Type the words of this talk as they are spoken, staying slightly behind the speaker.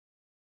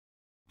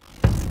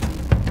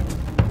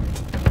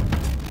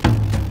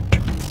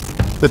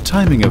The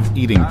timing of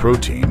eating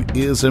protein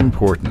is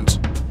important,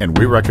 and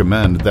we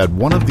recommend that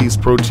one of these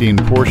protein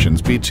portions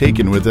be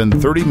taken within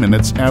 30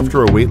 minutes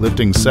after a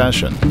weightlifting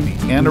session. The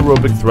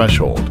anaerobic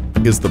threshold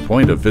is the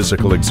point of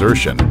physical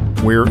exertion,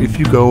 where if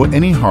you go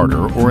any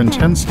harder or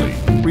intensely,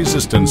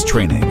 resistance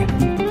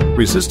training.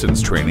 Resistance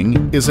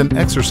training is an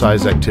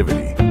exercise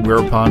activity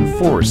whereupon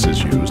force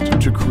is used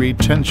to create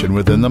tension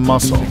within the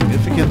muscle,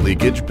 significant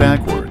leakage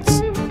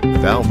backwards.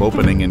 Valve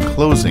opening and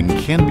closing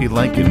can be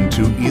likened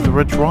to either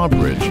a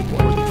drawbridge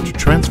or to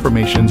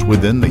transformations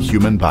within the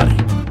human body.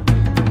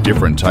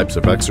 Different types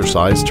of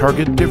exercise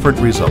target different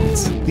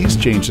results. These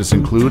changes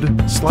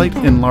include slight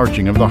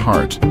enlarging of the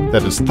heart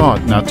that is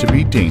thought not to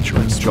be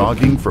dangerous,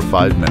 jogging for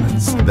 5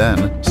 minutes,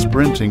 then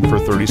sprinting for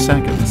 30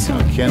 seconds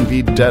can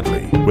be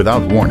deadly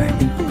without warning.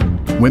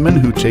 Women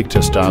who take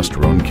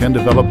testosterone can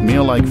develop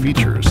male-like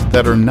features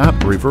that are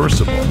not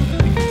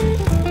reversible